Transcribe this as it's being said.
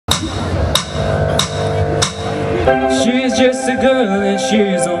just a girl and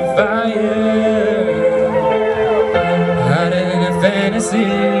she's on fire, hotter than a fantasy,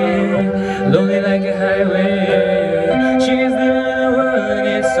 lonely like a highway. She's living in a world and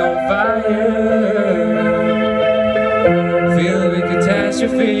it's on fire, filled with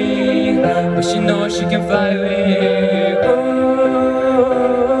catastrophe, but she knows she can fly away. Oh,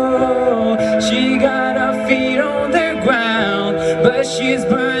 she got her feet on the ground, but she's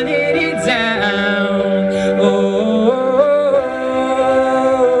burning it down.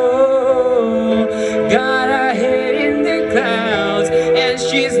 Got her head in the clouds and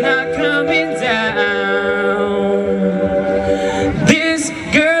she's not coming down. This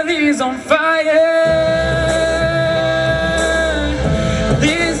girl is on fire.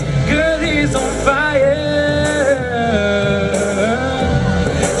 This girl is on fire.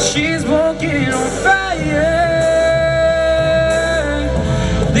 She's walking on fire.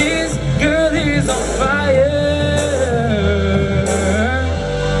 This girl is on fire.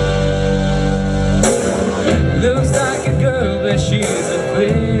 Looks like a girl, but she's a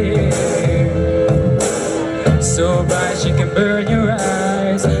flame, so bright she can burn your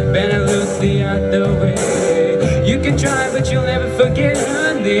eyes. Better look the other way. You can try, but you'll never forget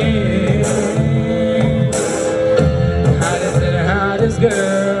her name. Hottest of the hottest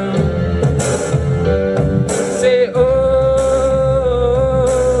girl. Say, oh,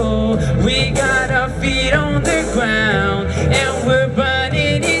 we got our feet on the ground and we're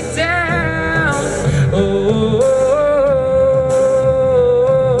burning it down. Oh,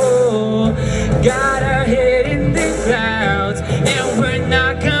 got our head in the clouds and we're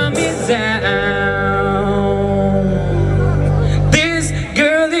not coming down. This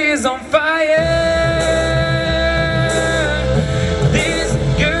girl is on fire. This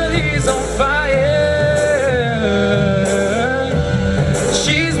girl is on fire.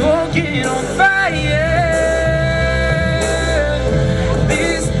 She's walking on fire.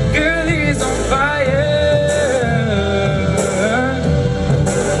 This girl is on fire.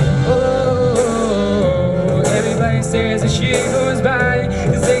 Stares as she goes by,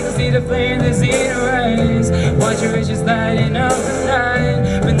 cause they can see the flame that's in her eyes. Watch her as she's lighting up the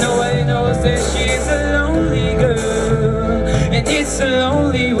night, but nobody knows that she's a lonely girl, and it's a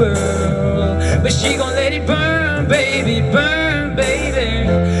lonely world. But she gon' let it burn, baby, burn, baby.